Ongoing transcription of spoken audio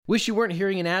Wish you weren't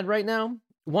hearing an ad right now?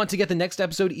 Want to get the next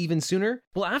episode even sooner?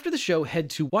 Well, after the show, head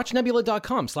to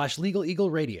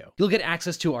watchnebula.com/legaleagleradio. You'll get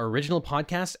access to our original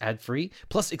podcast ad-free,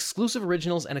 plus exclusive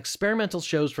originals and experimental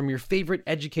shows from your favorite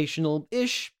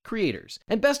educational-ish creators.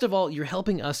 And best of all, you're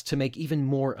helping us to make even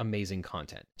more amazing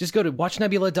content. Just go to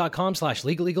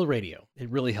watchnebula.com/legaleagleradio. It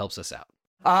really helps us out.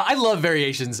 I love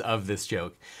variations of this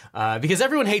joke because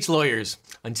everyone hates lawyers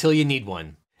until you need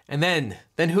one. And then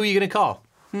who are you gonna call?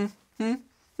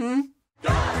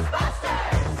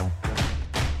 Ghostbusters!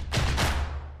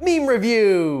 Meme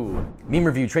review! Meme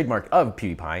review trademark of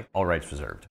PewDiePie, all rights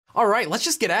reserved. All right, let's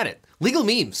just get at it. Legal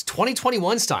memes,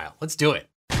 2021 style. Let's do it.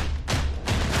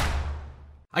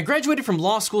 I graduated from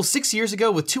law school 6 years ago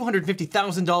with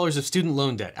 $250,000 of student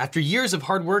loan debt. After years of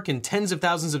hard work and tens of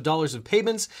thousands of dollars of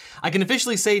payments, I can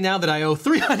officially say now that I owe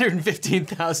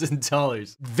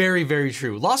 $315,000. Very, very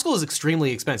true. Law school is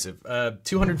extremely expensive.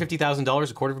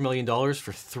 $250,000, $250,000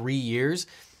 for 3 years.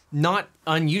 Not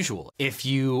unusual. If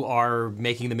you are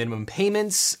making the minimum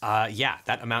payments, yeah,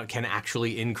 that amount can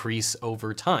actually increase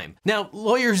over time. Now,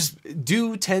 lawyers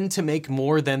do tend to make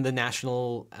more than the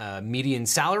national median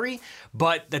salary,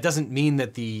 but that doesn't mean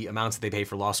that the amounts that they pay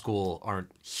for law school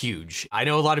aren't huge. I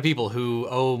know a lot of people who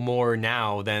owe more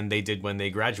now than they did when they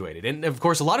graduated. And of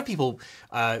course, a lot of people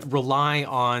rely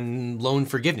on loan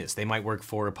forgiveness. They might work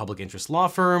for a public interest law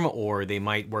firm, or they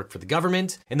might work for the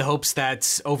government in the hopes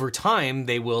that over time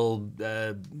they will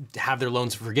have their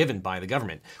loans forgiven by the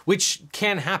government, which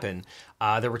can happen.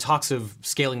 There were talks of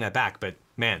scaling that back, but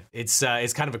man, it's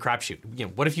kind of a crapshoot. You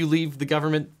know, what if you leave the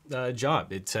government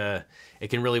job? It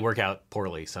can really work out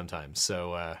poorly sometimes.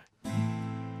 So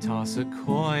toss a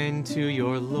coin to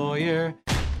your lawyer.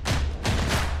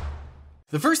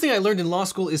 The first thing I learned in law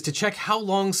school is to check how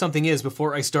long something is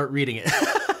before I start reading it.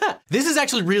 This is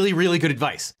actually really, really good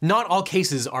advice. Not all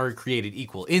cases are created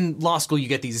equal. In law school, you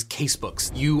get these case books.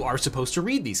 You are supposed to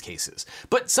read these cases.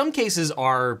 But some cases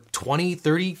are 20,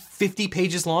 30, 50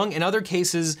 pages long, and other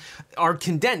cases are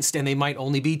condensed and they might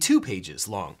only be 2 pages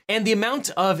long. And the amount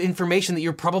of information that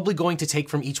you're probably going to take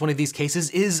from each one of these cases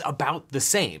is about the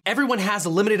same. Everyone has a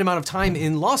limited amount of time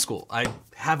in law school. I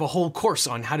have a whole course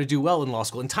on how to do well in law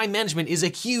school, and time management is a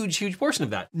huge, huge portion of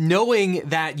that. Knowing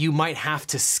that you might have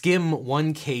to skim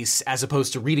one case as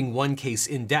opposed to reading one case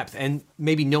in depth, and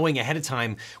maybe knowing ahead of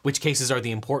time which cases are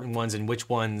the important ones and which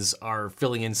ones are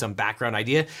filling in some background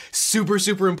idea, super,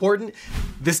 super important.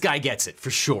 This guy gets it,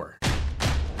 for sure.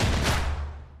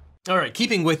 All right,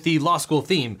 keeping with the law school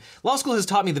theme, law school has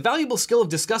taught me the valuable skill of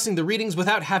discussing the readings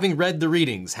without having read the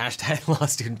readings. Hashtag law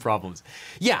student problems.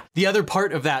 Yeah, the other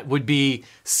part of that would be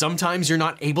sometimes you're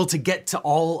not able to get to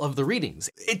all of the readings.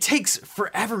 It takes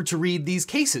forever to read these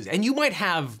cases, and you might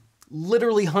have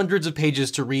literally hundreds of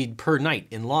pages to read per night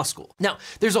in law school. Now,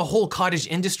 there's a whole cottage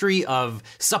industry of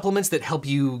supplements that help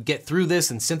you get through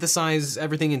this and synthesize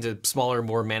everything into smaller,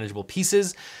 more manageable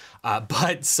pieces.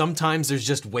 But sometimes there's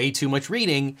just way too much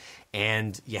reading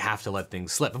and you have to let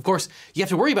things slip. Of course, you have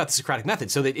to worry about the Socratic method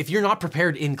so that if you're not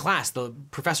prepared in class, the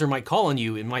professor might call on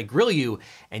you and might grill you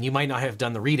and you might not have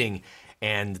done the reading.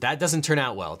 And that doesn't turn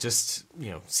out well. Just,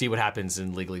 see what happens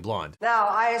in Legally Blonde. Now,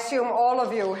 I assume all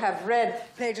of you have read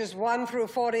pages 1 through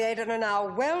 48 and are now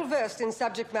well-versed in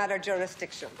subject matter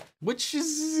jurisdiction. Which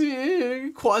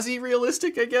is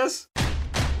quasi-realistic, I guess.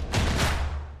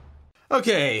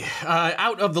 Okay,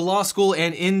 out of the law school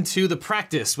and into the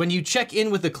practice. When you check in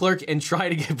with the clerk and try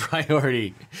to get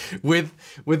priority with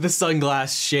the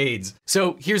sunglass shades.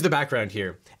 So here's the background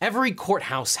here. Every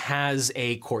courthouse has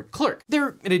a court clerk.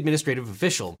 They're an administrative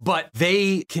official, but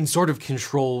they can sort of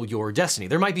control your destiny.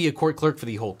 There might be a court clerk for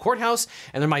the whole courthouse,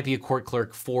 and there might be a court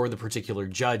clerk for the particular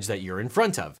judge that you're in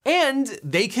front of. And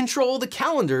they control the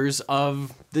calendars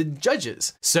of the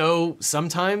judges. So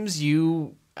sometimes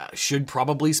you should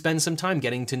probably spend some time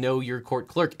getting to know your court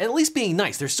clerk, at least being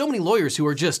nice. There's so many lawyers who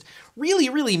are just really,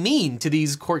 really mean to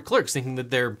these court clerks, thinking that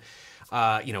they're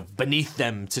beneath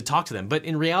them to talk to them. But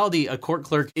in reality, a court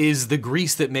clerk is the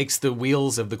grease that makes the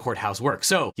wheels of the courthouse work.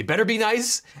 So you better be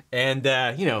nice and,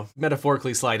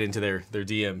 metaphorically slide into their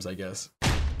DMs, I guess.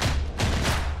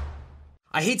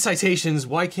 I hate citations.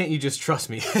 Why can't you just trust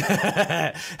me?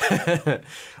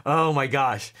 Oh my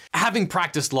gosh. Having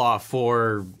practiced law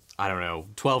for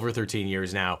 12 or 13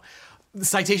 years now,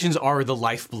 citations are the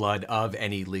lifeblood of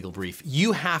any legal brief.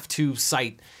 You have to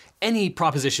cite any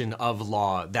proposition of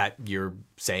law that you're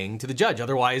saying to the judge.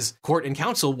 Otherwise, court and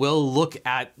counsel will look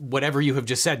at whatever you have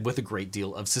just said with a great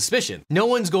deal of suspicion. No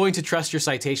one's going to trust your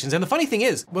citations. And the funny thing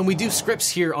is, when we do scripts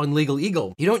here on Legal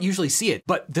Eagle, you don't usually see it,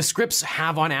 but the scripts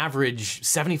have on average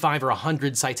 75 or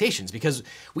 100 citations because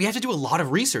we have to do a lot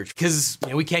of research because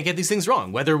we can't get these things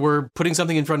wrong. Whether we're putting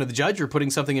something in front of the judge or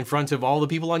putting something in front of all the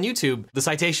people on YouTube, the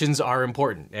citations are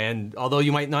important. And although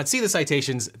you might not see the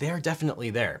citations, they're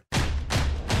definitely there.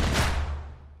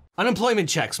 Unemployment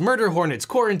checks, murder hornets,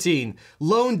 quarantine,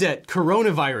 loan debt,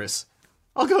 coronavirus.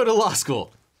 I'll go to law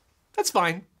school. That's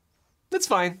fine. That's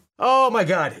fine. Oh my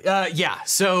God.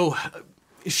 So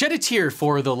shed a tear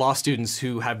for the law students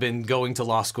who have been going to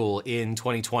law school in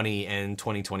 2020 and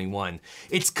 2021.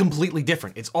 It's completely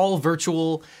different. It's all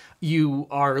virtual. You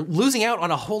are losing out on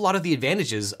a whole lot of the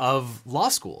advantages of law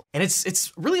school. And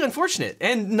it's really unfortunate.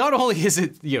 And not only is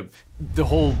it, the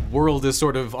whole world is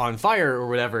sort of on fire or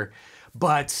whatever,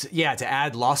 but yeah, to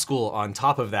add law school on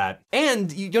top of that,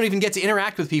 and you don't even get to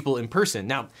interact with people in person.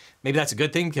 Now, maybe that's a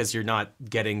good thing because you're not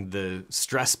getting the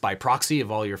stress by proxy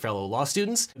of all your fellow law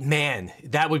students. Man,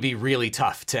 that would be really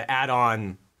tough to add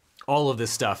on all of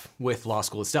this stuff with law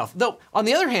school itself. Though, on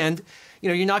the other hand,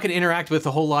 you're not going to interact with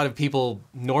a whole lot of people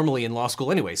normally in law school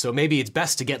anyway. So maybe it's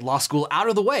best to get law school out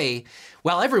of the way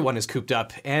while everyone is cooped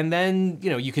up. And then,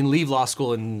 you can leave law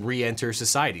school and re-enter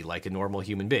society like a normal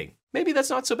human being. Maybe that's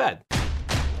not so bad.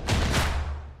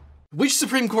 Which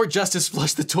Supreme Court justice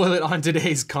flushed the toilet on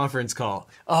today's conference call?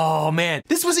 Oh man,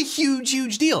 this was a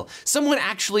huge deal. Someone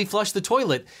actually flushed the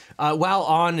toilet while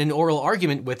on an oral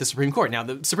argument with the Supreme Court. Now,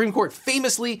 the Supreme Court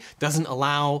famously doesn't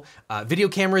allow video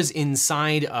cameras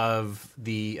inside of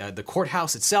the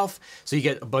courthouse itself. So you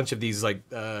get a bunch of these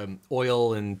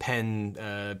oil and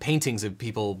pen paintings of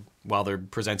people while they're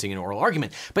presenting an oral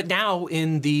argument. But now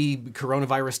in the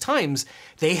coronavirus times,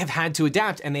 they have had to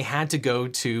adapt and they had to go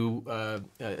to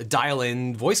a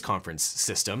dial-in voice conference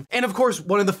system. And of course,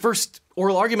 one of the first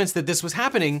oral arguments that this was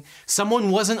happening,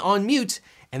 someone wasn't on mute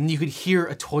and you could hear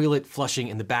a toilet flushing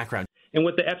in the background. And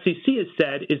what the FCC has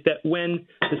said is that when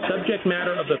the subject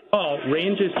matter of the call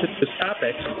ranges to the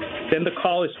topic, then the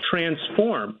call is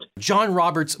transformed. John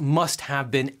Roberts must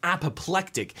have been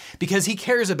apoplectic because he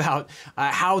cares about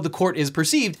how the court is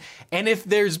perceived. And if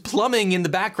there's plumbing in the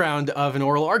background of an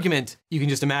oral argument, you can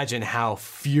just imagine how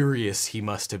furious he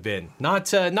must have been.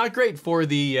 Not great for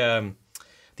the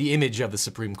image of the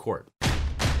Supreme Court.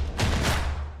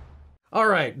 All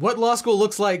right, what law school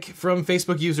looks like from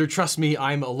Facebook user, trust me,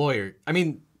 I'm a lawyer. I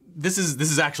mean, this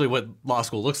is actually what law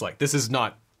school looks like. This is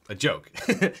not a joke.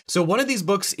 So one of these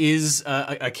books is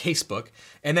a case book,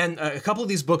 and then a couple of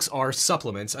these books are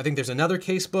supplements. I think there's another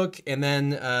case book, and then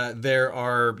there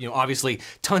are, obviously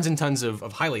tons and tons of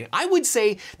highlighting. I would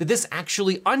say that this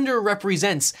actually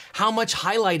underrepresents how much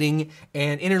highlighting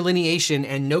and interlineation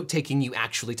and note-taking you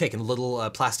actually take, and little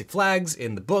plastic flags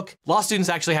in the book. Law students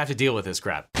actually have to deal with this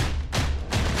crap.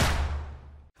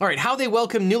 All right, how they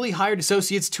welcome newly hired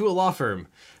associates to a law firm.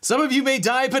 Some of you may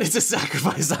die, but it's a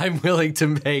sacrifice I'm willing to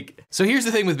make. So here's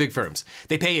the thing with big firms.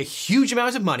 They pay a huge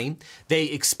amount of money. They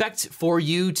expect for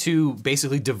you to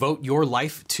basically devote your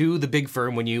life to the big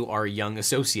firm when you are a young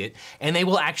associate, and they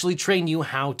will actually train you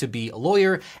how to be a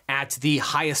lawyer at the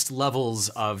highest levels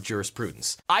of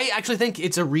jurisprudence. I actually think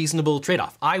it's a reasonable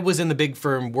trade-off. I was in the big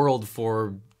firm world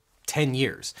for 10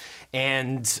 years.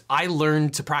 And I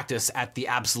learned to practice at the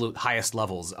absolute highest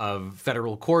levels of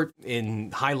federal court,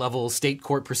 in high-level state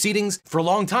court proceedings. For a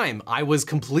long time, I was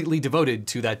completely devoted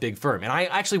to that big firm. And I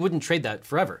actually wouldn't trade that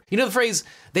forever. You know the phrase,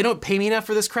 they don't pay me enough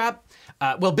for this crap?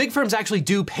 Well, big firms actually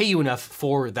do pay you enough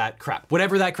for that crap.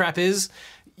 Whatever that crap is,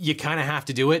 you kind of have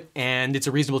to do it. And it's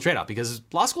a reasonable trade-off because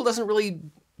law school doesn't really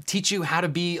teach you how to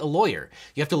be a lawyer.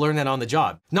 You have to learn that on the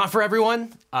job. Not for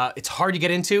everyone. It's hard to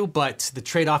get into, but the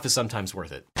trade-off is sometimes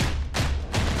worth it.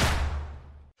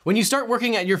 When you start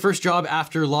working at your first job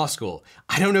after law school,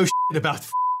 I don't know shit about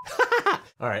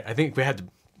All right, I think we had to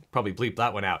probably bleep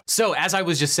that one out. So as I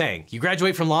was just saying, you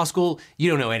graduate from law school,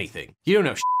 you don't know anything. You don't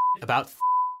know shit about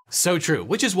So true,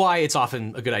 which is why it's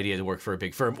often a good idea to work for a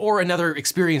big firm or another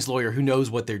experienced lawyer who knows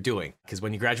what they're doing. Because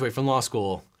when you graduate from law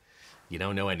school, you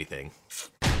don't know anything.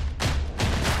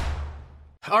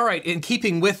 All right, in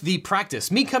keeping with the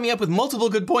practice, me coming up with multiple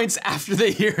good points after the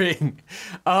hearing.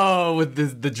 Oh, with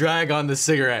the drag on the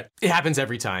cigarette. It happens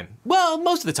every time. Well,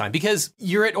 most of the time, because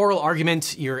you're at oral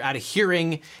argument, you're at a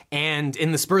hearing, and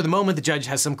in the spur of the moment, the judge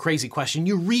has some crazy question.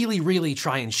 You really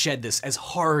try and shed this as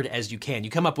hard as you can.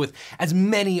 You come up with as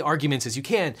many arguments as you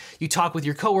can. You talk with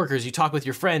your coworkers, you talk with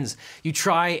your friends. You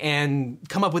try and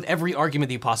come up with every argument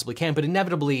that you possibly can, but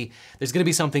inevitably, there's gonna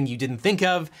be something you didn't think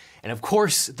of. And of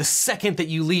course, the second that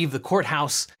you leave the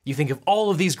courthouse, you think of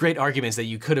all of these great arguments that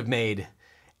you could have made,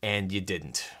 and you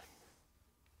didn't.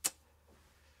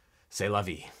 C'est la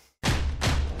vie.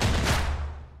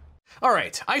 All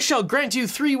right, I shall grant you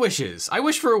 3 wishes. I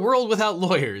wish for a world without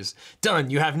lawyers.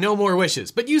 Done, you have no more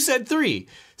wishes, but you said 3.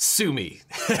 Sue me.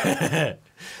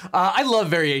 I love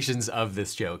variations of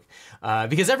this joke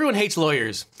because everyone hates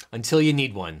lawyers until you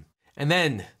need one. And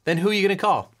then who are you gonna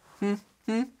call?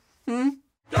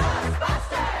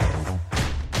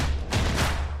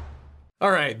 All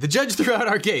right, the judge threw out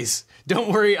our case.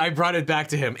 Don't worry, I brought it back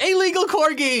to him. A legal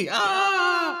corgi!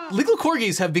 Ah! Legal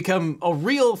corgis have become a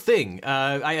real thing.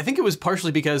 I think it was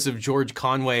partially because of George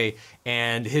Conway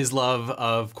and his love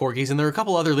of corgis, and there are a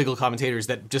couple other legal commentators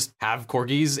that just have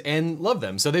corgis and love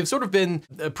them. So they've sort of been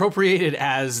appropriated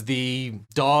as the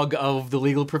dog of the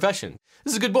legal profession.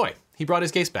 This is a good boy. He brought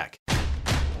his case back.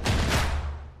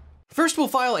 First, we'll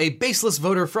file a baseless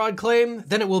voter fraud claim,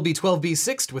 then it will be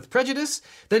 12b6'd with prejudice,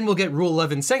 then we'll get Rule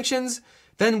 11 sanctions,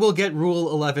 then we'll get Rule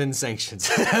 11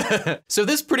 sanctions. So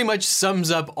this pretty much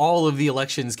sums up all of the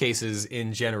elections cases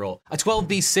in general. A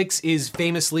 12b6 is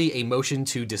famously a motion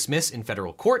to dismiss in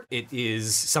federal court. It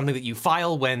is something that you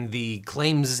file when the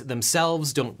claims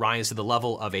themselves don't rise to the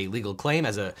level of a legal claim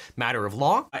as a matter of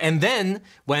law. And then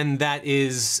when that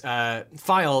is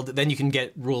filed, then you can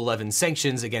get Rule 11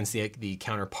 sanctions against the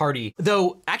counterparty.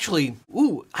 Though actually,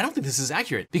 I don't think this is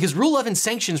accurate because Rule 11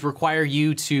 sanctions require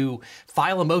you to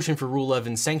file a motion for Rule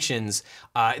 11 sanctions,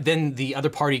 then the other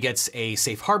party gets a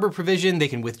safe harbor provision. They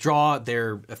can withdraw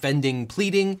their offending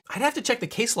pleading. I'd have to check the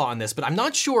case law on this, but I'm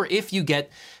not sure if you get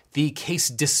the case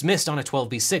dismissed on a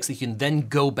 12b6 that you can then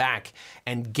go back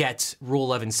and get Rule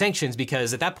 11 sanctions,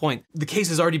 because at that point, the case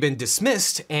has already been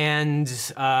dismissed and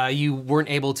you weren't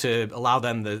able to allow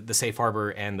them the safe harbor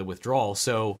and the withdrawal.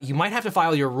 So you might have to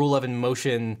file your Rule 11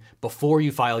 motion before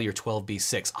you file your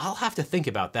 12b6. I'll have to think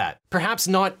about that. Perhaps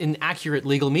not an accurate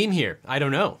legal meme here. I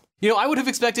don't know. You know, I would have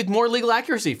expected more legal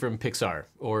accuracy from Pixar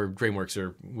or DreamWorks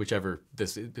or whichever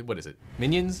what is it?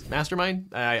 Minions? Mastermind?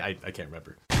 I can't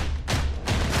remember.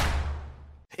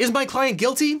 Is my client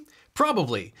guilty?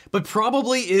 Probably, but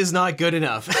probably is not good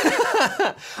enough.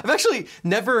 I've actually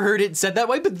never heard it said that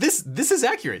way, but this is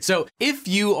accurate. So if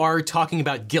you are talking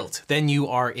about guilt, then you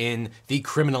are in the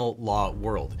criminal law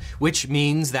world, which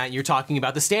means that you're talking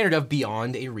about the standard of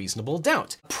beyond a reasonable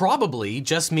doubt. Probably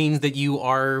just means that you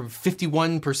are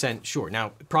 51% sure.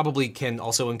 Now, probably can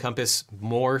also encompass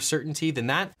more certainty than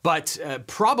that, but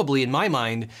probably in my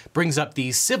mind brings up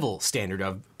the civil standard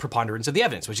of preponderance of the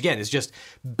evidence, which again is just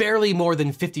barely more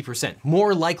than 50%,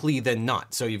 more likely than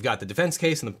not. So you've got the defense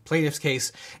case and the plaintiff's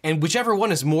case, and whichever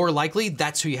one is more likely,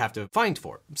 that's who you have to find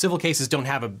for. Civil cases don't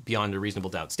have a beyond a reasonable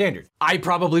doubt standard. I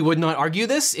probably would not argue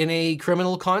this in a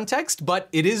criminal context, but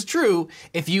it is true.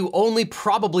 If you only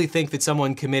probably think that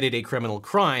someone committed a criminal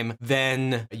crime,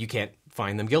 then you can't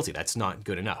find them guilty. That's not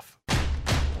good enough.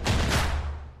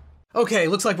 Okay,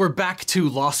 looks like we're back to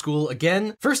law school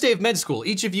again. First day of med school.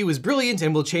 Each of you is brilliant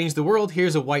and will change the world.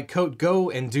 Here's a white coat. Go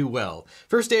and do well.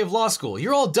 First day of law school.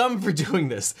 You're all dumb for doing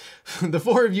this. The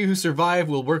 4 of you who survive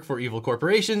will work for evil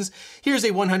corporations. Here's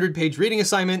a 100-page reading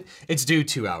assignment. It's due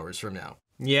 2 hours from now.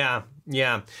 Yeah.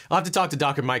 I'll have to talk to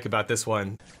Dr. Mike about this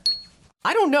one.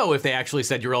 I don't know if they actually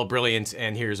said you're all brilliant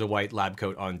and here's a white lab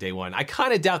coat on day 1. I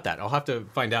kind of doubt that. I'll have to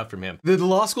find out from him. The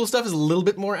law school stuff is a little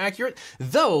bit more accurate,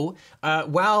 though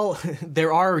while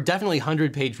there are definitely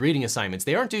 100-page reading assignments,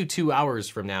 they aren't due 2 hours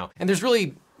from now. And there's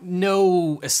really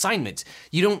no assignment.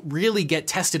 You don't really get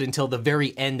tested until the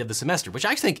very end of the semester, which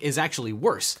I think is actually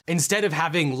worse. Instead of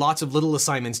having lots of little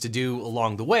assignments to do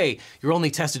along the way, you're only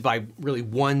tested by really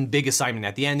one big assignment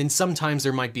at the end, and sometimes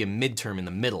there might be a midterm in the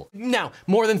middle. Now,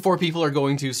 more than 4 people are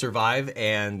going to survive,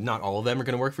 and not all of them are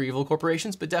going to work for evil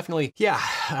corporations, but definitely,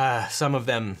 yeah, some of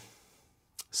them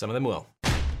will.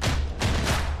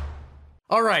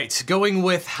 All right, going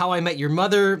with How I Met Your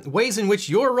Mother, ways in which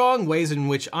you're wrong, ways in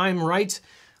which I'm right.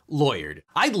 Lawyered.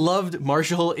 I loved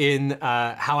Marshall in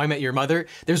How I Met Your Mother.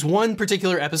 There's one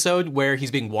particular episode where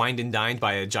he's being wined and dined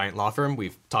by a giant law firm.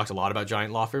 We've talked a lot about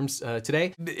giant law firms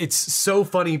today. It's so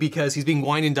funny because he's being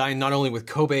wined and dined not only with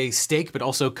Kobe steak, but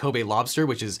also Kobe lobster,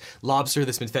 which is lobster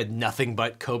that's been fed nothing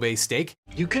but Kobe steak.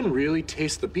 You can really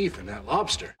taste the beef in that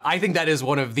lobster. I think that is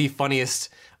one of the funniest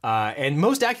and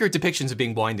most accurate depictions of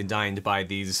being wined and dined by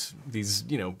these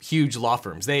huge law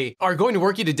firms. They are going to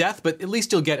work you to death, but at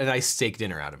least you'll get a nice steak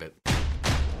dinner out of it.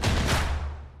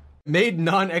 Made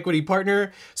non-equity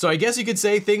partner, so I guess you could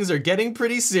say things are getting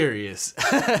pretty serious.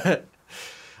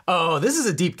 Oh, this is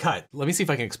a deep cut. Let me see if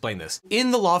I can explain this.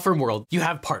 In the law firm world, you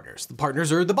have partners. The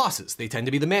partners are the bosses. They tend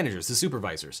to be the managers, the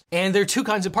supervisors. And there are two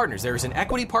kinds of partners. There's an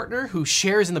equity partner who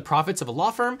shares in the profits of a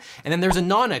law firm, and then there's a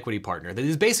non-equity partner that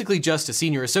is basically just a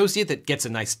senior associate that gets a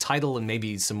nice title and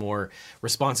maybe some more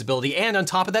responsibility. And on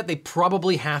top of that, they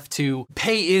probably have to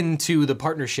pay into the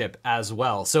partnership as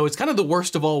well. So it's kind of the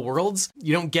worst of all worlds.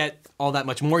 You don't get all that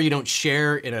much more. You don't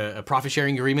share in a profit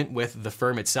sharing agreement with the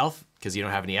firm itself, because you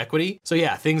don't have any equity. So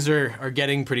yeah, things are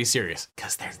getting pretty serious.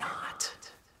 Because they're not.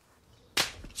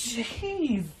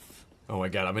 Jeez. Oh my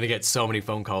God, I'm gonna get so many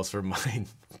phone calls from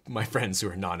my friends who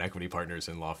are non-equity partners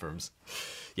in law firms.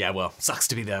 Yeah, well, sucks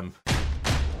to be them.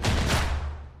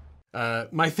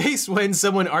 My face when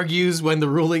someone argues when the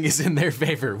ruling is in their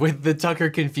favor, with the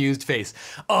Tucker confused face.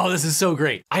 Oh, this is so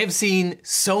great. I have seen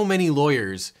so many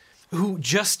lawyers who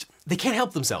they can't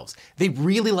help themselves. They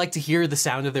really like to hear the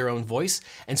sound of their own voice.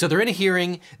 And so they're in a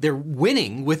hearing, they're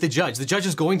winning with the judge. The judge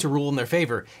is going to rule in their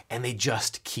favor, and they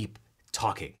just keep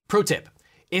talking. Pro tip,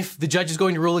 if the judge is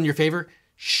going to rule in your favor,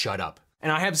 shut up.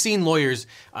 And I have seen lawyers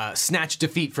snatch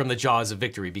defeat from the jaws of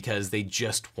victory because they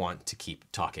just want to keep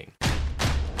talking.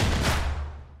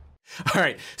 All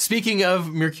right, speaking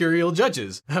of mercurial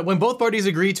judges, when both parties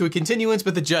agree to a continuance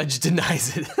but the judge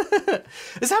denies it.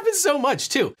 This happens so much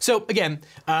too. So again,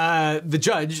 the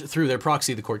judge, through their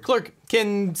proxy, the court clerk,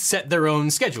 can set their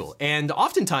own schedule. And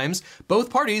oftentimes, both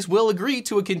parties will agree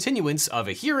to a continuance of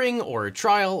a hearing or a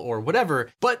trial or whatever,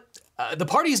 but the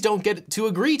parties don't get to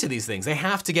agree to these things. They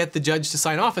have to get the judge to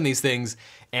sign off on these things,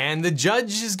 and the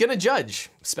judge is gonna judge,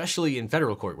 especially in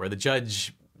federal court, where the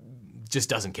judge just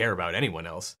doesn't care about anyone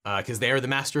else, because they are the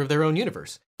master of their own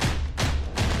universe.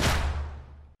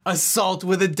 Assault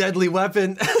with a deadly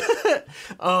weapon.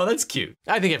 Oh, that's cute.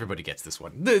 I think everybody gets this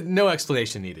one. No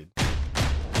explanation needed.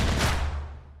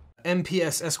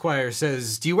 MPS Esquire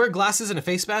says, do you wear glasses and a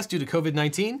face mask due to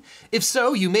COVID-19? If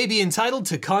so, you may be entitled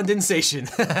to condensation.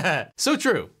 So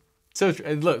true. So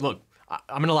true. Look,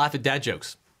 I'm gonna laugh at dad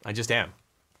jokes. I just am.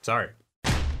 Sorry.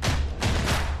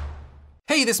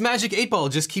 Hey, this magic 8-ball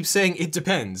just keeps saying it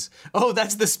depends. Oh,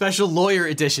 that's the special lawyer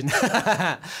edition.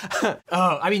 Oh,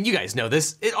 I mean, you guys know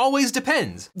this. It always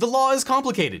depends. The law is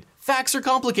complicated. Facts are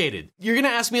complicated. You're gonna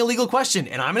ask me a legal question,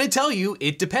 and I'm gonna tell you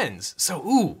it depends. So,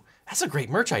 ooh, that's a great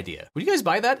merch idea. Would you guys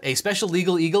buy that? A special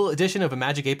legal eagle edition of a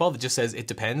magic 8-ball that just says it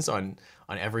depends on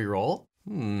every roll?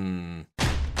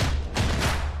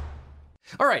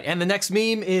 All right, and the next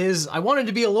meme is, I wanted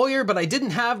to be a lawyer, but I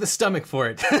didn't have the stomach for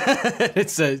it.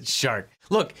 It's a shark.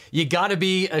 Look, you gotta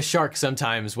be a shark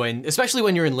sometimes especially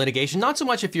when you're in litigation, not so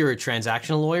much if you're a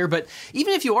transactional lawyer, but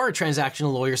even if you are a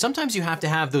transactional lawyer, sometimes you have to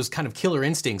have those kind of killer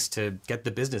instincts to get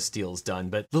the business deals done.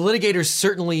 But the litigators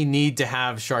certainly need to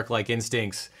have shark-like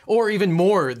instincts, or even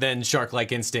more than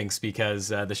shark-like instincts, because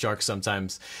the sharks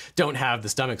sometimes don't have the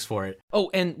stomachs for it. Oh,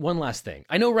 and one last thing.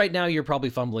 I know right now you're probably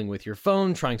fumbling with your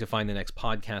phone, trying to find the next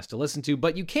podcast to listen to,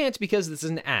 but you can't because this is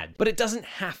an ad. But it doesn't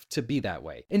have to be that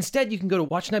way. Instead, you can go to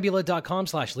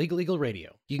watchnebula.com/legaleagleradio.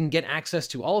 You can get access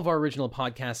to all of our original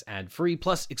podcasts ad-free,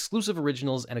 plus exclusive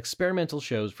originals and experimental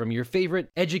shows from your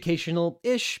favorite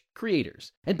educational-ish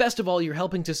creators. And best of all, you're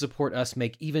helping to support us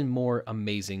make even more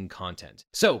amazing content.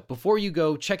 So before you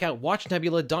go, check out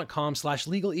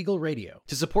watchnebula.com/legaleagleradio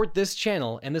to support this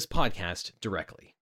channel and this podcast directly.